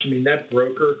I mean, that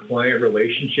broker-client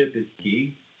relationship is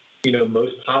key.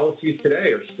 Most policies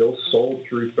today are still sold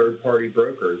through third-party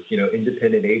brokers,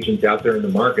 independent agents out there in the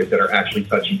market that are actually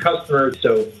touching customers.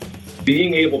 So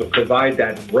being able to provide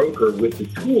that broker with the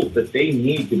tools that they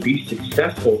need to be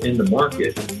successful in the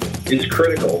market is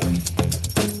critical.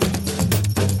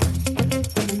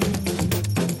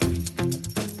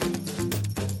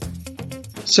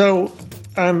 So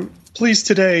I'm pleased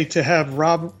today to have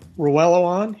Rowello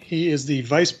on. He is the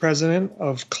Vice President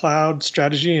of Cloud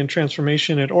Strategy and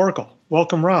Transformation at Oracle.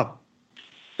 Welcome, Rob.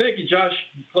 Thank you, Josh.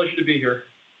 Pleasure to be here.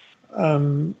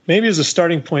 Maybe as a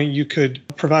starting point, you could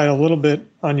provide a little bit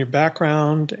on your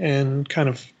background and kind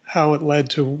of how it led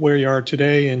to where you are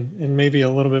today, and maybe a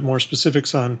little bit more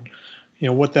specifics on,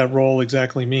 what that role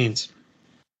exactly means.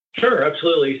 Sure,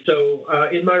 absolutely. So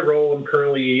in my role, I'm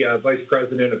currently Vice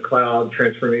President of Cloud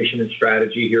Transformation and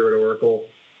Strategy here at Oracle.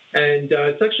 And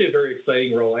it's actually a very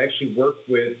exciting role. I actually work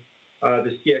with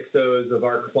the CXOs of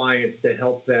our clients to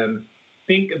help them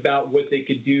think about what they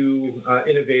could do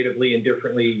innovatively and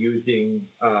differently using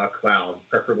cloud,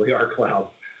 preferably our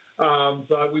cloud.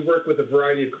 So we work with a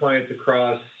variety of clients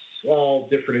across all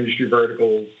different industry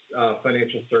verticals,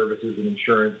 financial services and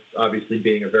insurance, obviously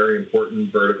being a very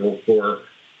important vertical for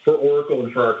Oracle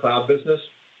and for our cloud business.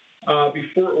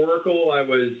 Before Oracle, I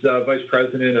was Vice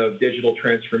President of Digital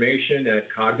Transformation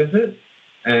at Cognizant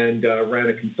and ran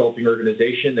a consulting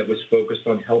organization that was focused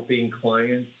on helping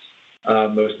clients,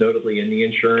 most notably in the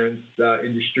insurance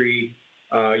industry,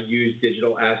 use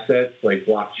digital assets like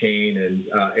blockchain and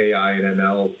AI and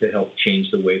ML to help change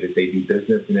the way that they do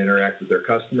business and interact with their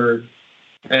customers.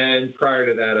 And prior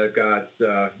to that, I've got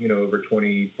over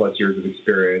 20 plus years of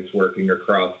experience working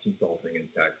across consulting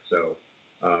and tech, so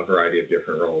a variety of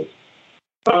different roles.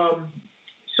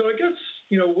 So I guess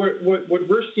what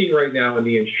we're seeing right now in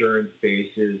the insurance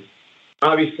space is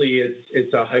obviously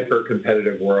it's a hyper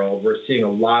competitive world. We're seeing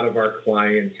a lot of our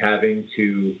clients having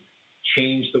to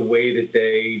change the way that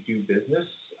they do business,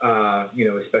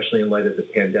 especially in light of the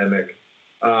pandemic.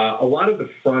 A lot of the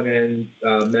front end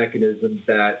mechanisms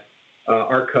that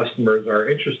our customers are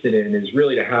interested in is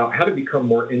really how to become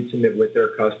more intimate with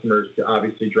their customers to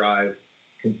obviously drive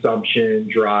consumption,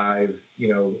 drive,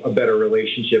 a better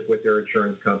relationship with their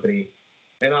insurance company.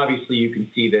 And obviously you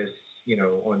can see this,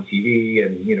 on TV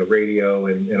and, radio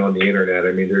and on the internet.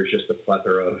 I mean, there's just a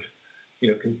plethora of,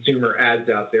 consumer ads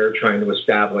out there trying to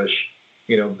establish,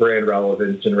 brand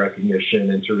relevance and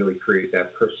recognition and to really create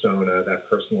that persona, that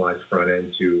personalized front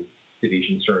end to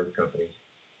these insurance companies.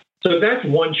 So that's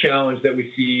one challenge that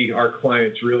we see our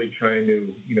clients really trying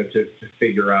to, to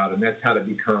figure out, and that's how to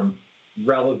become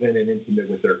relevant and intimate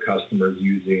with their customers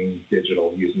using their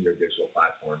digital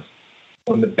platforms.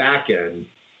 On the back end,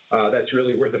 that's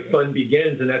really where the fun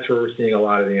begins, and that's where we're seeing a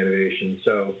lot of the innovation.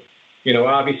 So,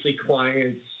 obviously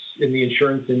clients in the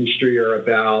insurance industry are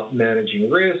about managing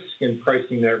risk and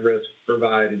pricing that risk to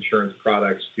provide insurance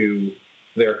products to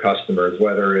their customers,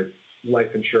 whether it's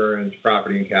life insurance,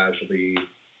 property and casualty,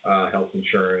 health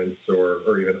insurance,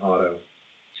 or even auto.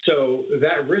 So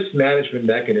that risk management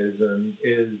mechanism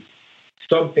is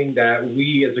something that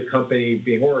we as a company,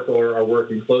 being Oracle, are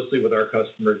working closely with our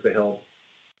customers to help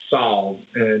solve.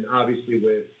 And obviously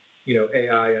with,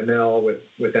 AI, ML,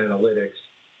 with analytics,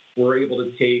 we're able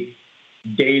to take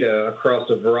data across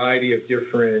a variety of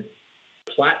different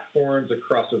platforms,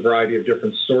 across a variety of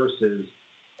different sources,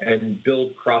 and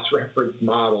build cross-reference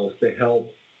models to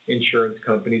help insurance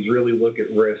companies really look at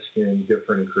risk in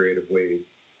different and creative ways.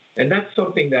 And that's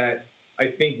something that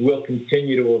I think will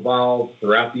continue to evolve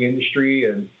throughout the industry.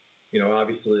 And,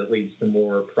 obviously it leads to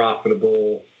more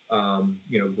profitable,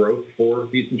 growth for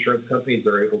these insurance companies.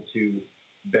 They're able to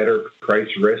better price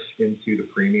risk into the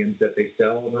premiums that they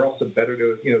sell. And they're also better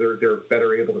to, they're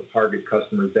better able to target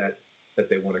customers that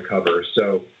they want to cover.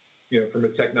 So, from a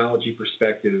technology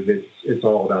perspective, it's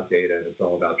all about data, and it's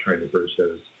all about trying to bridge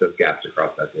those gaps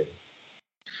across that data.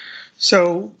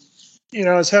 So,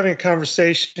 I was having a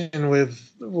conversation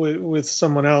with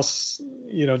someone else,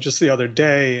 just the other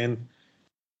day, and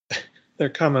their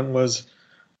comment was,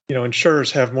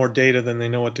 insurers have more data than they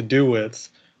know what to do with.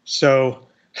 So,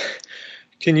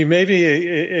 can you maybe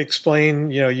explain?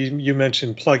 You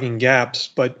mentioned plugging gaps,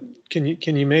 but can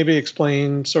you maybe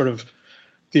explain sort of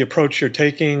the approach you're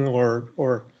taking,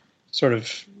 or sort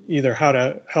of either how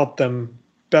to help them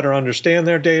better understand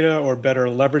their data or better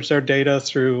leverage their data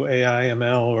through AI,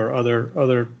 ML, or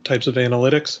other types of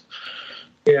analytics?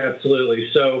 Yeah, absolutely.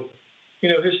 So,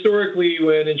 historically,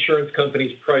 when insurance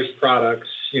companies price products,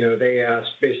 they ask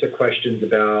basic questions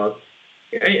about,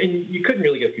 and you couldn't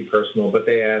really get too personal, but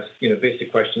they ask,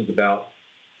 basic questions about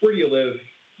where do you live,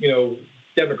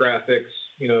 demographics,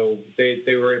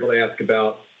 they were able to ask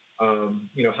about,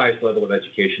 highest level of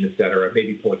education, et cetera,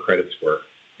 maybe pull a credit score.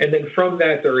 And then from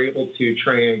that, they're able to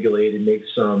triangulate and make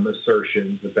some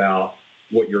assertions about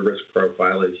what your risk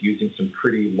profile is using some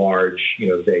pretty large,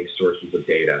 vague sources of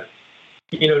data.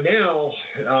 Now,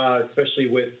 especially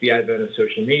with the advent of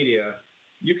social media,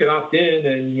 you can opt in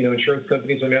and, insurance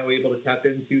companies are now able to tap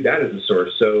into that as a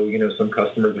source. So, some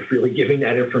customers are really giving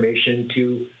that information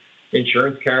to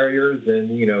insurance carriers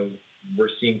and, we're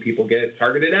seeing people get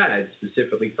targeted ads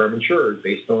specifically from insurers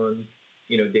based on,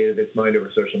 data that's mined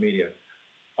over social media.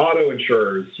 Auto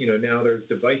insurers, now there's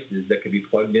devices that can be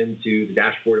plugged into the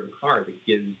dashboard of a car that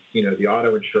gives, the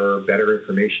auto insurer better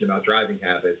information about driving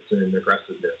habits and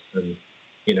aggressiveness and,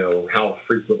 how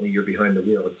frequently you're behind the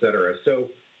wheel, et cetera. So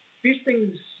these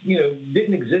things,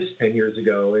 didn't exist 10 years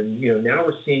ago. And, now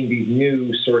we're seeing these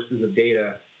new sources of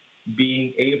data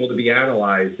being able to be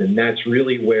analyzed. And that's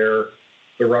really where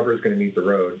the rubber is going to meet the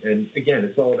road. And again,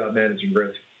 it's all about managing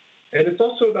risk. And it's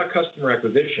also about customer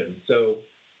acquisition. So,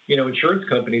 insurance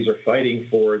companies are fighting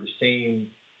for the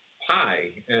same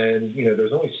pie. And,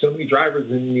 there's only so many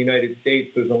drivers in the United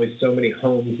States. There's only so many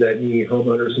homes that need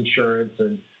homeowners insurance.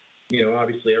 And,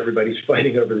 obviously everybody's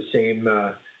fighting over the same,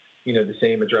 the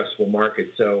same addressable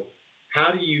market. So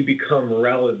how do you become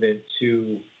relevant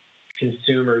to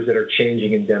consumers that are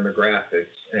changing in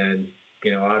demographics? And,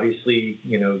 obviously,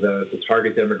 the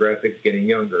target demographics getting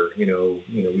younger.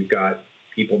 We've got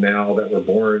people now that were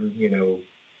born,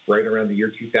 right around the year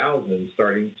 2000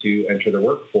 starting to enter the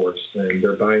workforce, and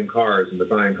they're buying cars and they're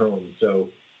buying homes.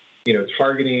 So,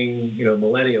 targeting,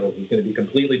 millennials is going to be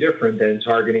completely different than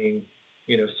targeting,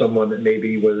 someone that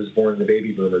maybe was born in the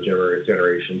baby boomer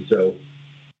generation. So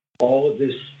all of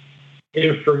this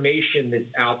information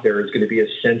that's out there is going to be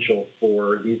essential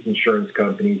for these insurance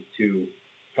companies to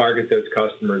target those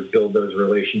customers, build those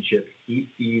relationships, keep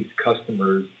these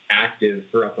customers active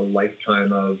throughout the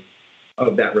lifetime of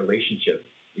that relationship.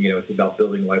 It's about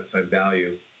building lifetime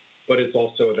value, but it's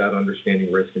also about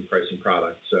understanding risk and pricing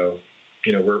products. So,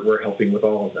 we're helping with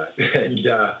all of that. And,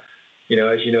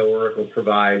 as you know, Oracle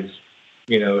provides,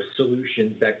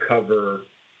 solutions that cover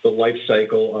the life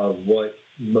cycle of what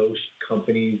most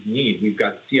companies need. We've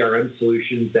got CRM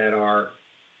solutions that are,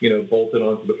 bolted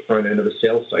onto the front end of a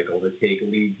sales cycle that take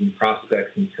leads and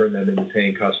prospects and turn them into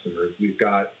paying customers. We've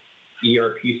got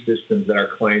ERP systems that our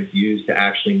clients use to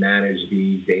actually manage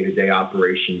the day-to-day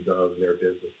operations of their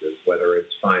businesses, whether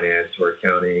it's finance or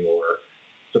accounting or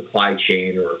supply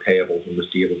chain or payables and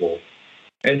receivables.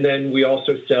 And then we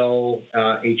also sell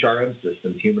HRM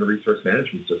systems, human resource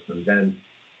management systems. And,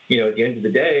 at the end of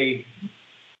the day,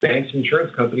 banks and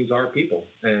insurance companies are people.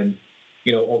 And,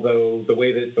 although the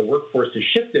way that the workforce has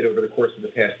shifted over the course of the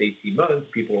past 18 months,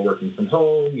 people are working from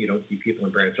home, you don't see people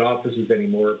in branch offices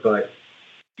anymore, but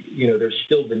there's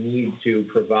still the need to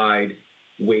provide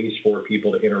ways for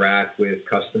people to interact with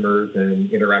customers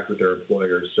and interact with their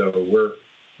employers. So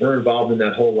we're involved in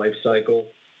that whole life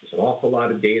cycle. There's an awful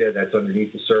lot of data that's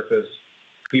underneath the surface.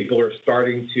 People are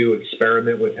starting to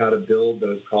experiment with how to build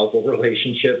those causal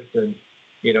relationships. And,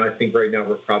 I think right now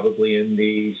we're probably in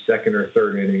the second or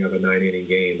third inning of a 9-inning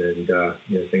game, and,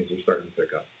 things are starting to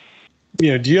pick up. Do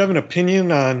you have an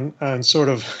opinion on sort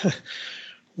of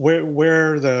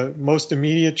where the most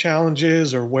immediate challenge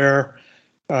is, or where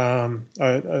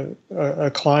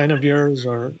a client of yours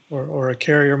or a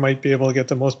carrier might be able to get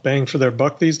the most bang for their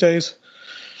buck these days?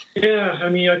 Yeah,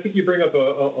 I think you bring up a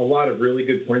lot of really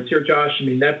good points here, Josh.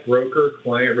 That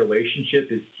broker-client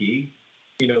relationship is key.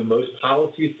 Most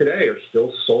policies today are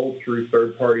still sold through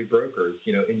third-party brokers,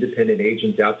 independent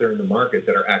agents out there in the market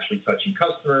that are actually touching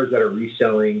customers, that are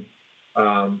reselling,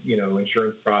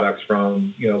 insurance products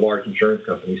from, large insurance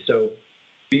companies. So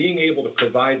being able to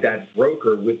provide that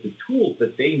broker with the tools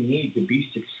that they need to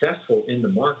be successful in the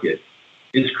market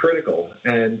is critical.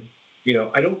 And,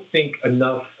 I don't think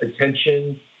enough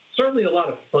attention, certainly a lot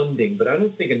of funding, but I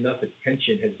don't think enough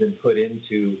attention has been put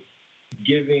into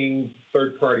giving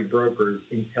third-party brokers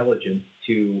intelligence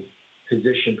to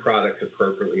position products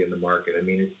appropriately in the market.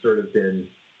 It's sort of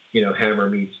been, hammer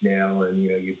meets nail, and,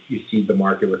 you seed the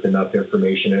market with enough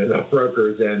information and enough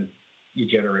brokers, and you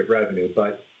generate revenue.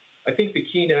 But I think the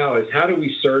key now is, how do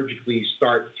we surgically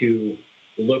start to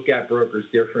look at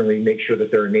brokers differently, make sure that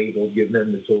they're enabled, give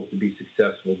them the tools to be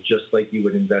successful, just like you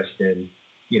would invest in,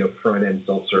 front-end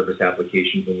self-service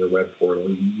applications in your web portal.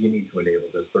 You need to enable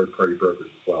those third-party brokers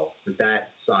as well, because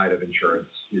that side of insurance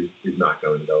is not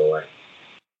going to go away.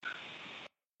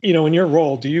 In your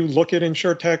role, do you look at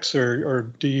insurtechs, or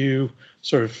do you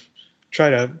sort of try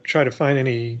to find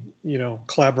any,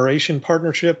 collaboration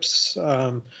partnerships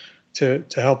to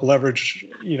help leverage,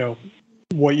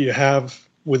 what you have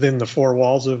within the four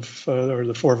walls of, or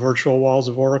the four virtual walls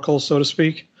of Oracle, so to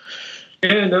speak?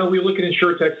 Yeah, no, we look at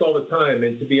insurtechs all the time.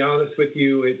 And to be honest with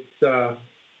you, it's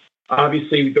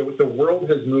obviously the world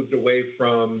has moved away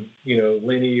from,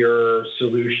 linear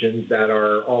solutions that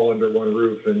are all under one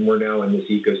roof, and we're now in this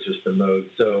ecosystem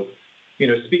mode. So,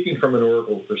 speaking from an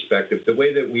Oracle perspective, the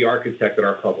way that we architected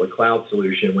our public cloud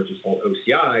solution, which is called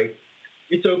OCI,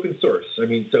 it's open source. I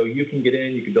mean, so you can get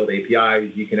in, you can build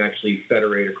APIs, you can actually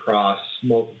federate across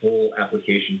multiple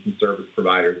applications and service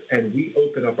providers, and we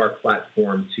open up our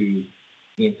platform to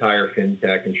the entire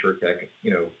fintech, insurtech,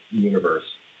 universe.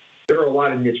 There are a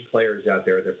lot of niche players out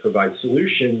there that provide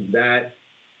solutions that,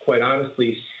 quite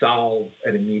honestly, solve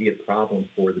an immediate problem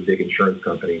for the big insurance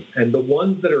companies. And the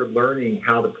ones that are learning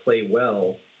how to play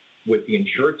well with the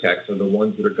insurtechs are the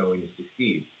ones that are going to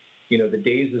succeed. The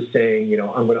days of saying,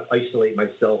 I'm going to isolate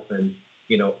myself and,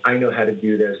 I know how to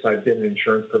do this. I've been an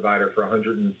insurance provider for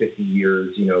 150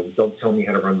 years. Don't tell me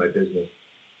how to run my business.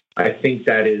 I think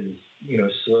that is,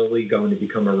 slowly going to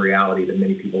become a reality that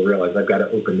many people realize I've got to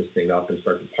open this thing up and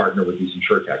start to partner with these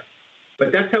insurtechs.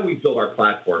 But that's how we build our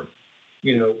platform.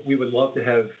 We would love to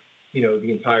have,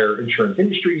 the entire insurance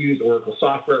industry use Oracle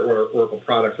software or Oracle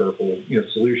products, Oracle,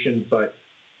 solutions. But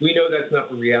we know that's not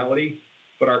the reality.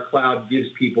 But our cloud gives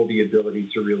people the ability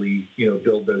to really,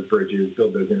 build those bridges,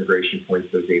 build those integration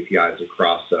points, those APIs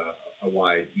across a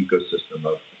wide ecosystem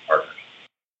of partners.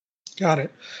 Got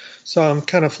it. So I'm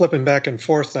kind of flipping back and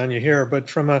forth on you here, but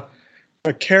from a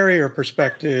carrier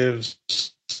perspective,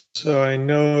 so I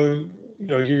know,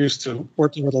 you're used to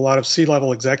working with a lot of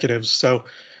C-level executives. So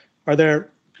are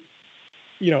there,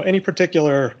 any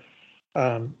particular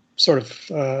sort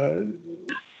of,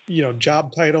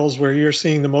 job titles where you're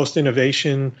seeing the most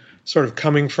innovation sort of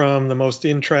coming from, the most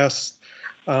interest,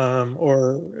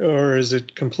 or is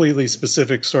it completely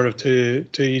specific sort of to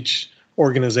each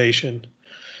organization?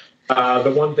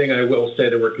 The one thing I will say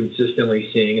that we're consistently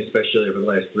seeing, especially over the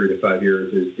last 3 to 5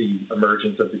 years, is the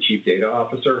emergence of the chief data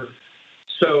officer.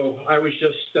 So I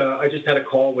just had a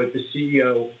call with the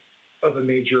CEO of a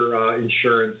major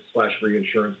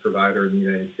insurance/reinsurance provider in the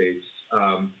United States.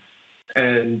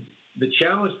 And the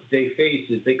challenge they face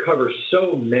is they cover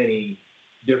so many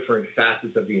different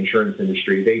facets of the insurance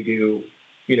industry. They do,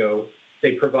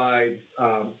 they provide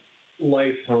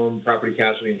life, home, property,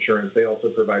 casualty insurance. They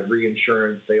also provide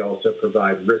reinsurance. They also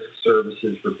provide risk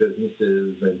services for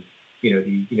businesses and,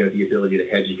 the ability to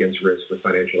hedge against risk with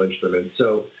financial instruments.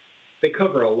 So they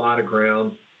cover a lot of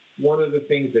ground. One of the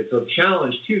things that's a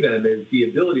challenge to them is the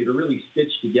ability to really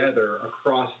stitch together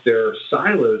across their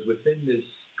silos within this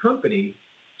company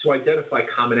to identify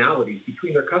commonalities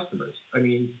between their customers. I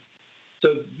mean,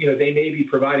 so, they may be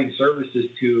providing services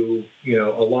to,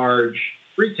 a large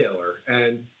retailer,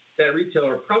 and that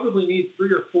retailer probably needs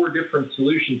 3 or 4 different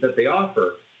solutions that they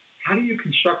offer. How do you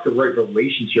construct the right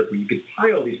relationship where you can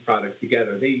tie all these products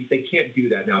together? They can't do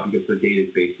that now because their data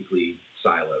is basically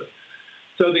siloed.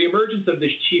 So the emergence of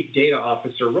this chief data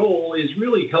officer role is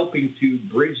really helping to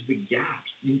bridge the gaps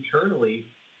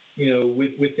internally,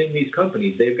 within these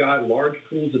companies. They've got large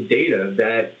pools of data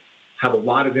that have a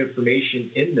lot of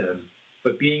information in them,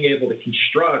 but being able to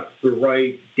construct the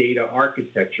right data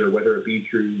architecture, whether it be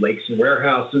through lakes and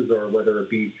warehouses or whether it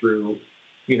be through,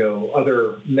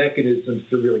 other mechanisms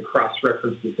to really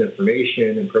cross-reference this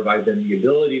information and provide them the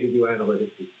ability to do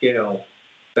analytics at scale,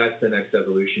 that's the next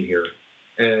evolution here.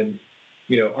 And,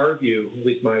 our view, at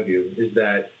least my view, is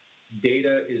that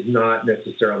data is not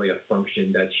necessarily a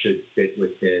function that should fit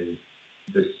within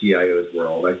the CIO's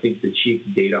world. I think the chief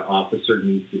data officer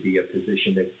needs to be a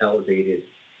position that's elevated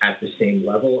at the same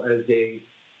level as a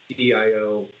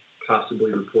CIO,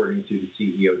 possibly reporting to the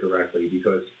CEO directly,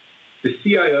 because the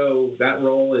CIO, that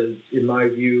role is, in my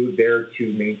view, there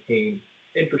to maintain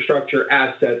infrastructure,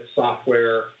 assets,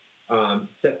 software,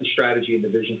 set the strategy and the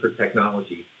vision for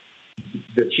technology.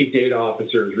 The chief data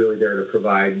officer is really there to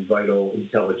provide vital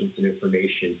intelligence and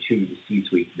information to the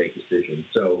C-suite to make decisions.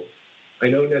 So I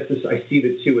know I see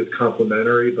the two as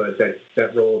complementary, but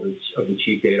that role of the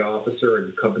chief data officer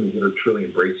and companies that are truly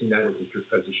embracing that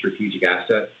as a strategic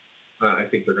asset, I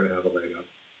think they're going to have a leg up.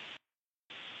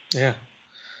 Yeah.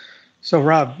 So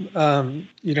Rob, I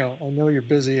know you're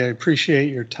busy. I appreciate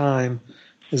your time.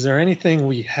 Is there anything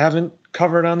we haven't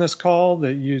covered on this call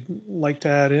that you'd like to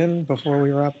add in before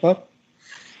we wrap up?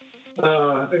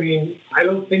 I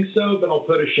don't think so, but I'll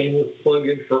put a shameless plug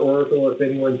in for Oracle. If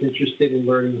anyone's interested in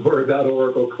learning more about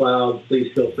Oracle Cloud,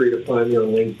 please feel free to find me on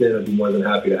LinkedIn. I'd be more than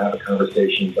happy to have a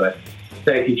conversation. But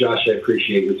thank you, Josh. I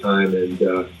appreciate your time and,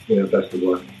 best of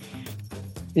luck.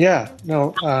 Yeah,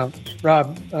 no,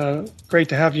 Rob, great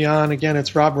to have you on. Again,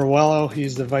 it's Rob Rowello.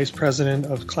 He's the Vice President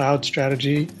of Cloud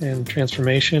Strategy and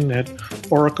Transformation at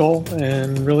Oracle,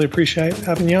 and really appreciate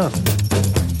having you on.